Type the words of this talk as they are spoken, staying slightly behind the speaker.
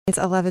It's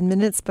 11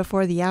 minutes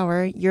before the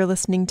hour. You're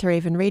listening to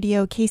Raven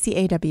Radio,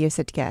 KCAW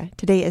Sitka.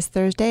 Today is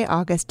Thursday,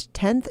 August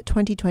 10th,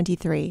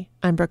 2023.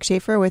 I'm Brooke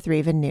Schaefer with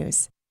Raven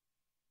News.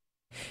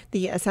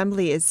 The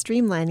Assembly is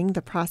streamlining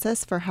the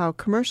process for how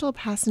commercial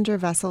passenger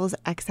vessels'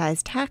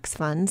 excise tax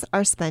funds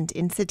are spent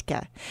in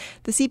Sitka.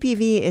 The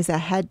CPV is a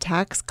head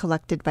tax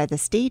collected by the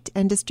state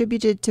and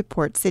distributed to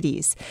port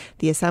cities.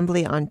 The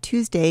Assembly on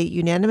Tuesday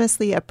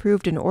unanimously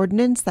approved an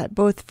ordinance that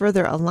both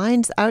further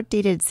aligns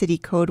outdated city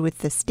code with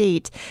the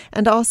state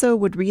and also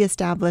would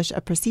reestablish a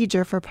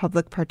procedure for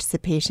public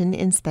participation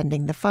in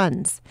spending the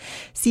funds.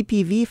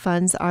 CPV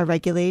funds are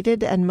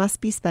regulated and must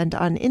be spent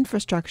on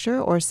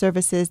infrastructure or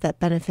services that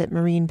benefit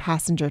marine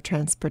passenger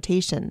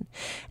transportation.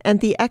 And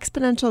the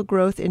exponential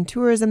growth in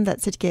tourism that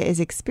Sitka is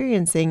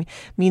experiencing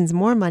means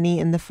more money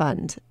in the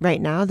fund.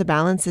 Right now, the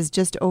balance is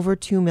just over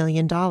 $2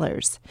 million.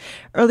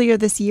 Earlier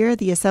this year,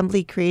 the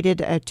Assembly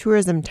created a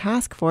tourism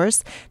task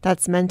force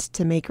that's meant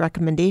to make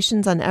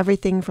recommendations on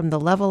everything from the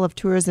level of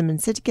tourism in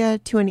Sitka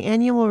to an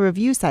annual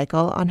review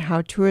cycle on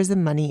how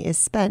tourism money is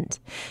spent.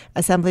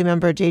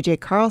 Assemblymember J.J.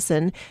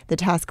 Carlson, the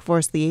task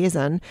force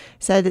liaison,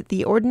 said that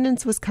the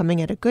ordinance was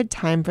coming at a good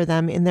time for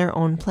them in their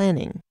own planning.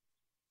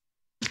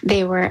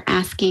 They were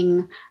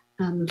asking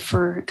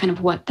for kind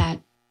of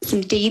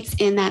some dates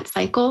in that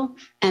cycle,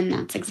 and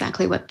that's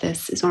exactly what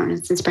this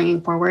ordinance is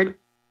bringing forward.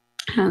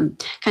 Kind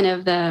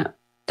of the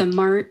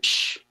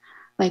March,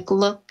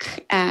 look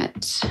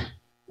at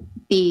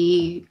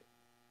the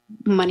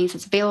monies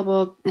that's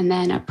available, and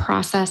then a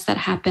process that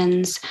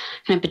happens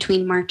kind of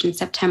between March and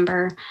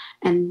September,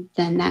 and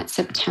then that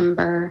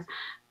September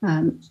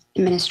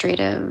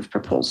administrative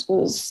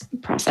proposals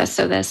process.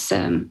 So this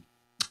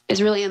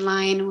is really in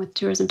line with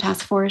Tourism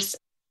Task Force.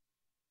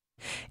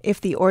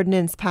 If the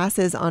ordinance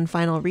passes on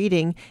final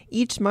reading,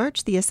 each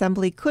March the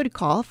Assembly could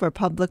call for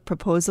public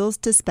proposals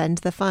to spend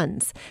the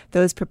funds.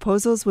 Those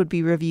proposals would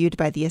be reviewed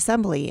by the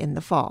Assembly in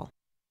the fall.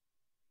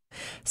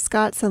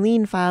 Scott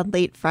Saline filed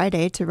late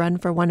Friday to run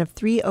for one of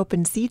 3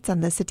 open seats on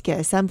the Sitka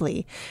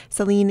Assembly.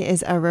 Saline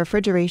is a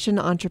refrigeration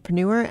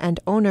entrepreneur and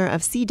owner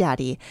of Sea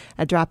Daddy,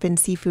 a drop-in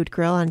seafood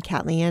grill on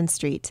Catleyan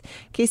Street.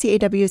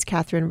 KCAW's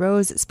Catherine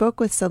Rose spoke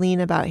with Saline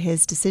about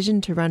his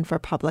decision to run for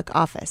public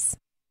office.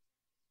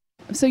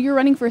 So you're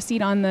running for a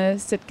seat on the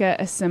Sitka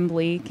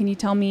Assembly. Can you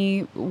tell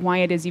me why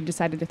it is you've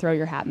decided to throw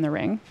your hat in the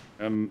ring?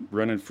 I'm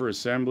running for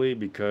Assembly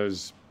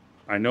because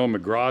I know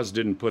McGraw's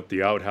didn't put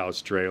the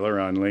outhouse trailer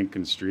on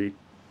Lincoln Street.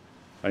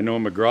 I know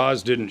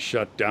McGraw's didn't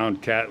shut down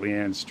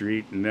Catleyan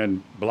Street and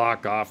then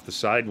block off the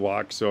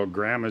sidewalk so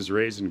grandmas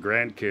raising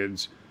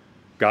grandkids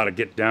got to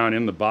get down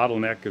in the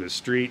bottleneck of the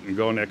street and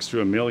go next to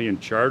 1 million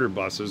charter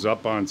buses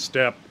up on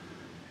step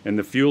and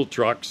the fuel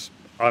trucks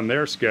on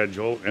their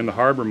schedule and the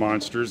harbor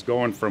monsters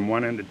going from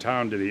one end of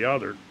town to the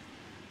other.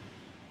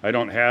 I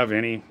don't have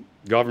any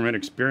government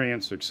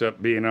experience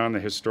except being on the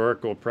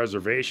Historical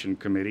Preservation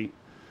Committee.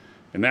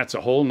 And that's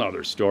a whole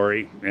nother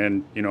story.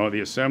 And,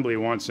 the Assembly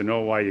wants to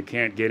know why you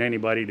can't get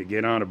anybody to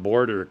get on a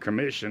board or a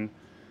commission.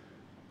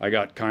 I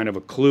got kind of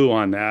a clue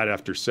on that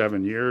after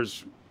 7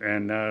 years.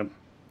 And,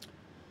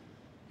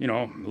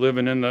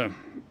 living in the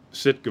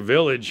Sitka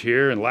Village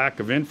here and lack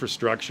of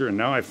infrastructure. And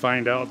now I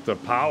find out the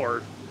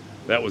power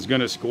that was going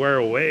to square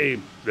away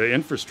the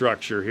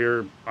infrastructure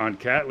here on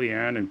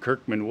Catleyan and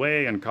Kirkman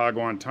Way and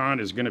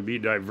Kagwantan is going to be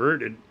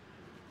diverted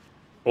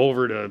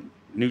over to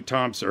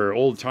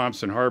Old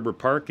Thompson Harbor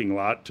parking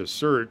lot to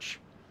search.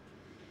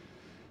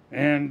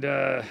 And,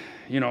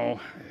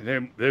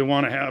 they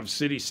want to have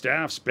city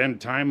staff spend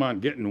time on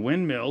getting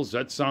windmills.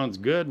 That sounds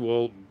good.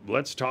 Well,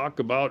 let's talk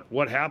about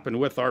what happened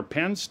with our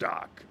pen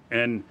stock.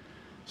 And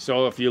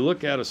so if you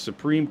look at a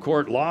Supreme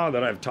Court law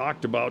that I've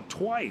talked about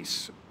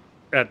twice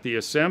at the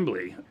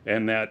Assembly,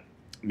 and that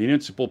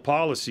municipal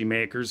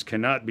policymakers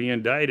cannot be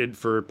indicted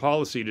for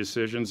policy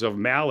decisions of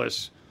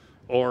malice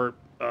or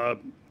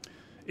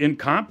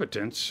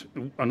incompetence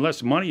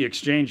unless money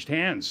exchanged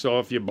hands. So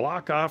if you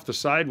block off the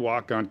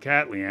sidewalk on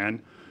Catleyan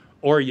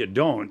or you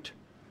don't,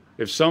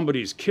 if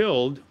somebody's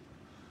killed,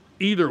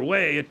 either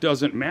way, it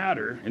doesn't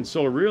matter. And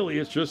so really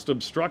it's just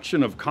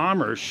obstruction of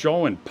commerce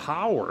showing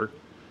power.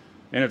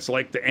 And it's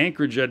like the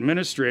Anchorage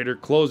administrator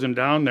closing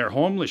down their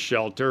homeless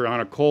shelter on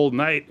a cold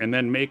night and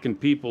then making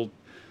people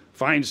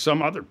find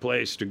some other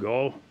place to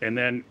go. And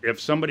then if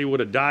somebody would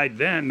have died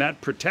then,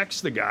 that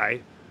protects the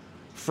guy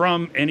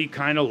from any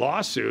kind of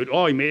lawsuit.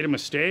 Oh, he made a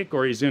mistake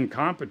or he's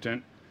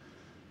incompetent.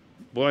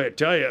 Boy, I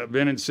tell you, I've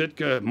been in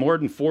Sitka more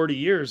than 40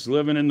 years,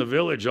 living in the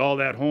village all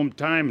that home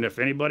time. And if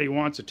anybody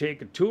wants to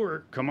take a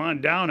tour, come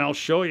on down. I'll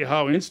show you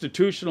how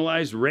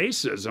institutionalized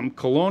racism,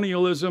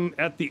 colonialism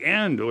at the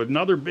end, with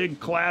another big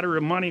clatter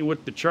of money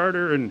with the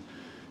charter and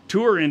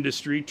tour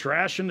industry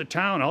trashing the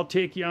town. I'll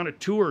take you on a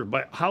tour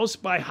by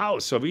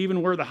house of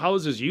even where the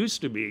houses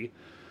used to be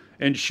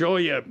and show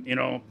you,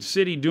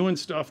 city doing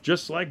stuff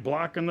just like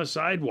blocking the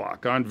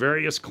sidewalk on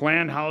various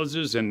clan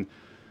houses. And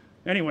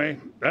anyway,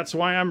 that's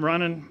why I'm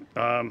running.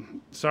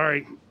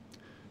 Sorry,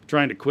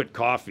 trying to quit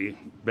coffee.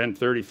 Been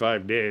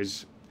 35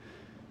 days.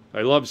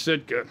 I love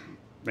Sitka.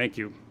 Thank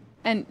you.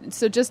 And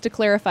so just to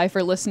clarify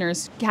for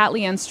listeners,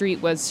 Catlean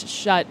Street was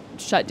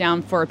shut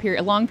down for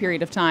a long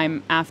period of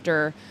time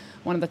after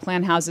one of the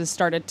Klan houses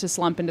started to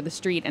slump into the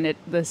street, and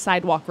the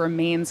sidewalk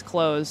remains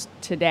closed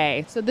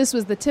today. So this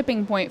was the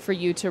tipping point for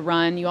you to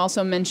run. You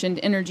also mentioned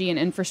energy and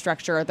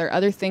infrastructure. Are there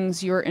other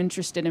things you're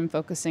interested in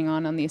focusing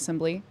on the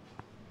Assembly?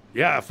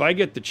 Yeah, if I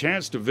get the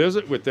chance to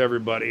visit with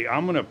everybody,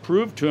 I'm going to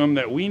prove to them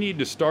that we need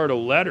to start a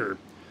letter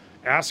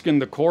asking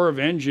the Corps of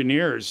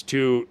Engineers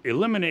to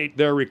eliminate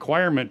their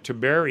requirement to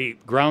bury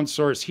ground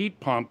source heat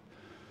pump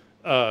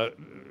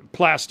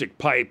plastic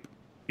pipe,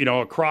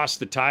 across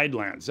the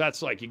tidelands.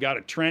 That's like you got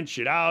to trench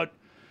it out,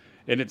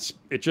 and it's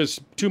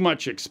just too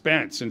much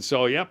expense. And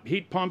so,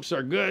 heat pumps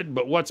are good,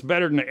 but what's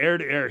better than an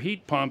air-to-air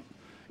heat pump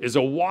is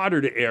a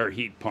water-to-air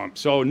heat pump.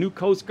 So new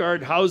Coast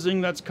Guard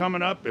housing that's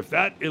coming up, if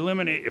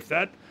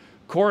that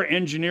Corps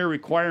engineer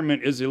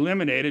requirement is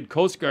eliminated,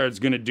 Coast Guard's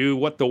going to do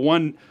what the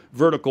one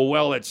vertical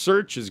well at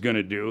Search is going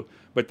to do,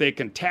 but they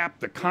can tap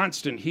the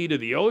constant heat of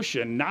the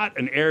ocean, not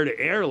an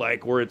air-to-air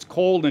like where it's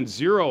cold and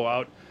zero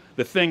out.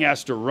 The thing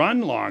has to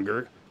run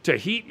longer to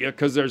heat you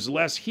because there's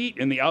less heat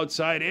in the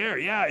outside air.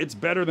 Yeah, it's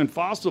better than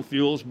fossil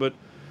fuels, but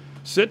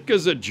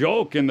Sitka's a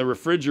joke in the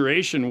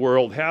refrigeration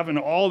world, having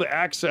all the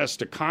access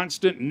to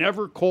constant,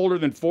 never colder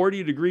than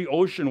 40-degree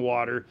ocean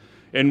water.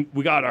 And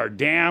we got our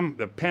dam,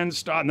 the Penn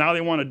stop. Now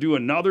they want to do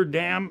another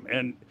dam,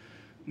 and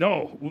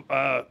no,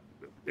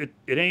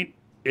 it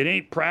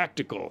ain't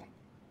practical.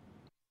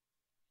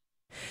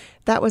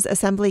 That was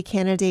Assembly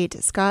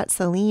candidate Scott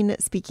Saline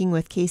speaking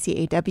with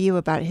KCAW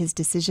about his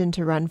decision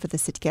to run for the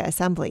Sitka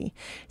Assembly.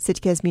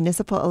 Sitka's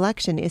municipal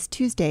election is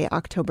Tuesday,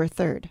 October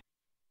 3rd.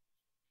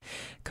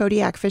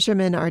 Kodiak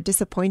fishermen are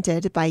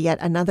disappointed by yet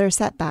another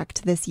setback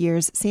to this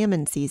year's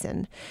salmon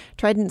season.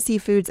 Trident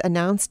Seafoods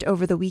announced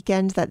over the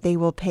weekend that they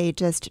will pay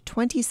just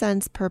 20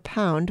 cents per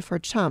pound for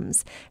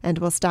chums and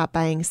will stop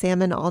buying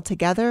salmon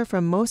altogether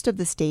from most of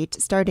the state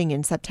starting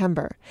in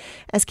September.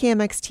 As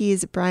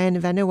KMXT's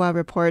Brian Venua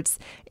reports,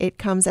 it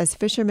comes as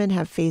fishermen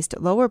have faced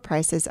lower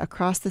prices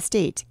across the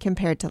state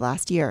compared to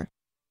last year.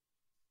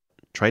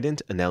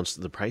 Trident announced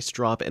the price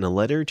drop in a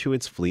letter to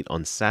its fleet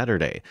on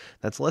Saturday.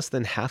 That's less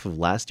than half of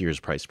last year's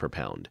price per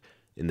pound.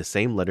 In the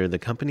same letter, the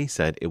company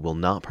said it will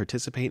not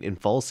participate in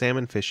fall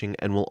salmon fishing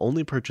and will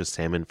only purchase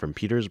salmon from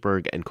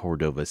Petersburg and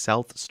Cordova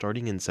South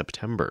starting in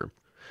September.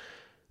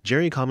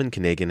 Jerry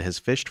Common-Kanagan has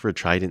fished for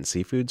Trident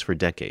Seafoods for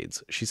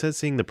decades. She says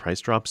seeing the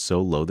price drop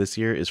so low this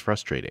year is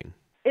frustrating.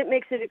 It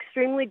makes it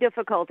extremely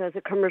difficult as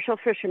a commercial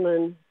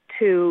fisherman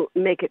to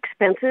make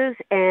expenses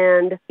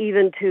and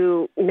even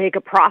to make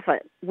a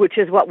profit, which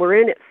is what we're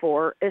in it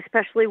for,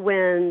 especially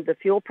when the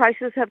fuel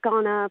prices have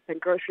gone up and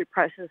grocery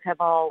prices have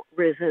all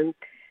risen.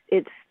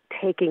 It's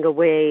taking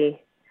away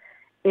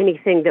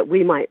anything that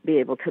we might be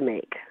able to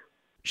make.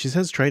 She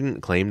says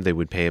Trident claimed they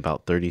would pay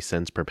about 30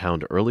 cents per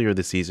pound earlier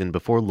this season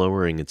before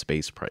lowering its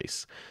base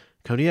price.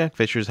 Kodiak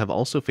fishers have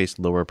also faced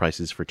lower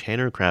prices for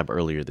Tanner crab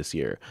earlier this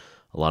year.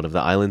 A lot of the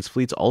island's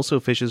fleets also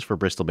fishes for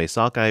Bristol Bay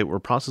sockeye, where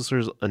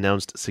processors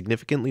announced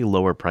significantly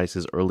lower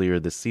prices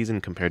earlier this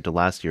season compared to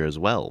last year as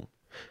well.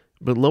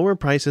 But lower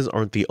prices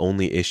aren't the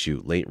only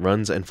issue. Late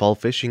runs and fall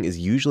fishing is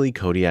usually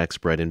Kodiak's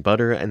bread and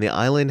butter, and the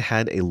island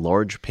had a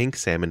large pink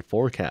salmon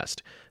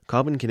forecast.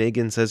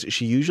 Cobbin-Kanagan says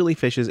she usually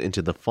fishes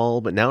into the fall,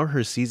 but now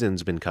her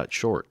season's been cut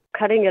short.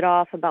 Cutting it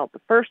off about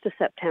the 1st of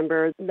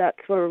September, that's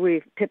where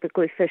we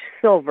typically fish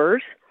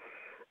silvers.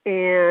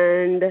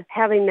 And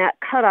having that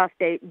cutoff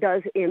date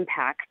does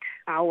impact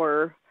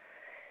our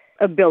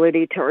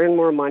ability to earn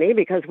more money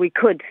because we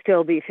could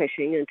still be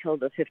fishing until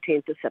the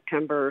 15th of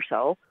September or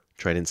so.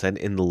 Trident said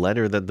in the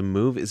letter that the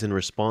move is in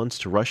response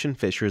to Russian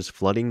fishers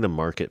flooding the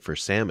market for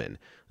salmon.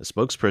 A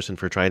spokesperson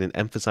for Trident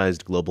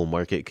emphasized global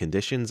market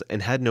conditions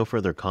and had no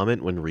further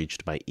comment when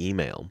reached by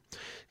email.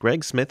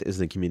 Greg Smith is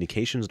the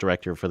communications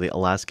director for the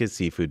Alaska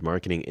Seafood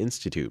Marketing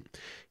Institute.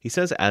 He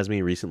says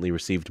ASME recently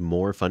received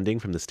more funding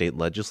from the state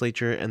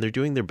legislature, and they're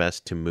doing their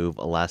best to move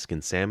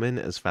Alaskan salmon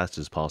as fast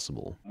as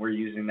possible. We're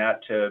using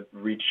that to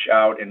reach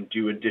out and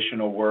do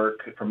additional work,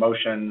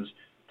 promotions,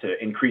 to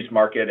increase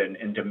market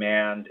and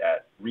demand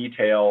at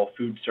retail,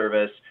 food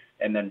service,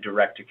 and then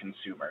direct to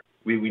consumer.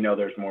 We know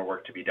there's more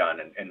work to be done,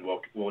 and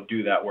we'll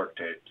do that work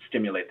to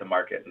stimulate the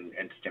market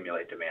and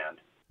stimulate demand.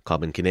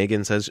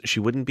 Cobbin-Kanagan says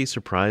she wouldn't be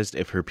surprised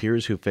if her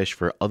peers who fish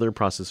for other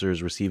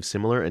processors receive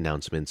similar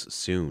announcements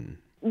soon.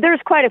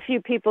 There's quite a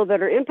few people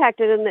that are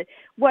impacted, and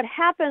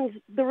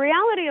the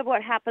reality of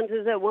what happens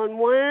is that when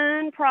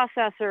one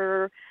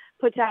processor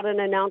puts out an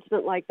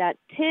announcement like that,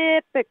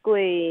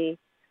 typically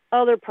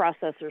other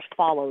processors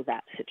follow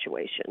that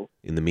situation.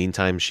 In the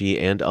meantime, she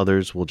and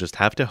others will just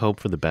have to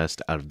hope for the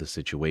best out of the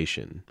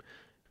situation.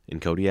 In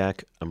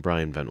Kodiak, I'm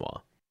Brian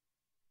Venua.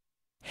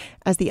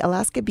 As the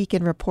Alaska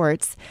Beacon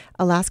reports,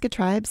 Alaska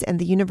tribes and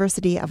the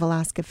University of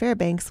Alaska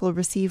Fairbanks will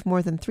receive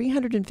more than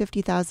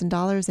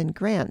 $350,000 in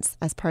grants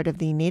as part of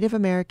the Native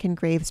American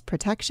Graves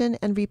Protection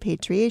and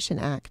Repatriation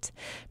Act,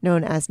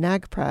 known as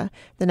NAGPRA,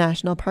 the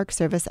National Park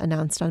Service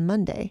announced on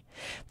Monday.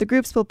 The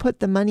groups will put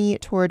the money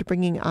toward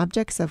bringing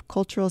objects of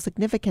cultural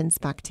significance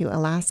back to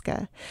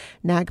Alaska.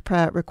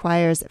 NAGPRA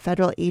requires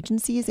federal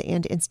agencies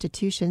and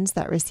institutions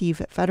that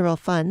receive federal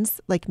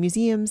funds, like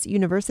museums,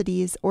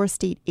 universities, or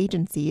state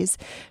agencies,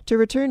 to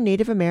return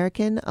Native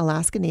American,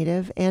 Alaska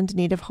Native, and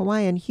Native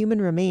Hawaiian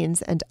human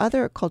remains and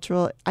other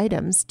cultural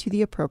items to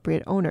the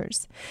appropriate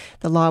owners.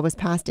 The law was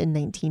passed in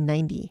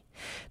 1990.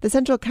 The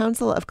Central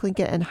Council of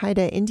Tlingit and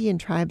Haida Indian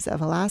Tribes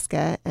of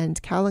Alaska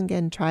and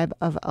Kalengan Tribe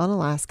of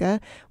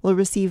Unalaska will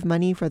receive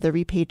money for the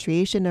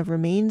repatriation of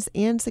remains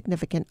and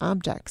significant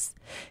objects.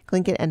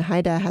 Tlingit and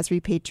Haida has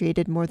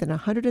repatriated more than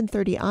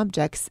 130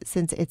 objects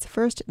since its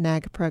first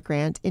NAGPRA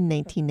grant in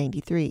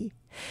 1993.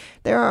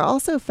 There are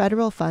also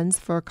federal funds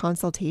for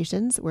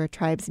consultations where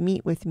tribes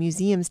meet with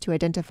museums to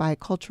identify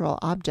cultural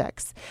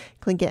objects.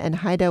 Tlingit and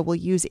Haida will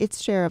use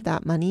its share of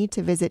that money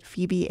to visit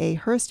Phoebe A.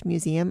 Hearst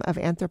Museum of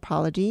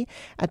Anthropology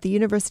at the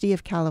University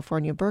of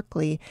California,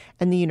 Berkeley,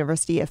 and the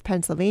University of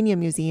Pennsylvania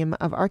Museum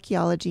of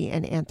Archaeology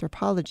and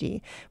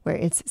Anthropology, where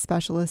its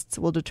specialists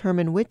will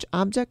determine which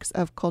objects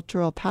of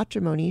cultural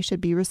patrimony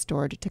should be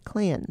restored to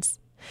clans.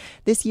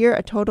 This year,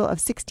 a total of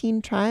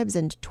 16 tribes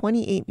and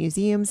 28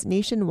 museums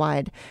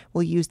nationwide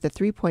will use the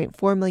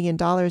 $3.4 million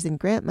in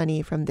grant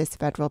money from this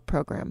federal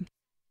program.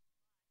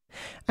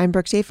 I'm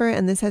Brooke Schaefer,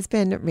 and this has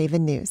been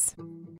Raven News.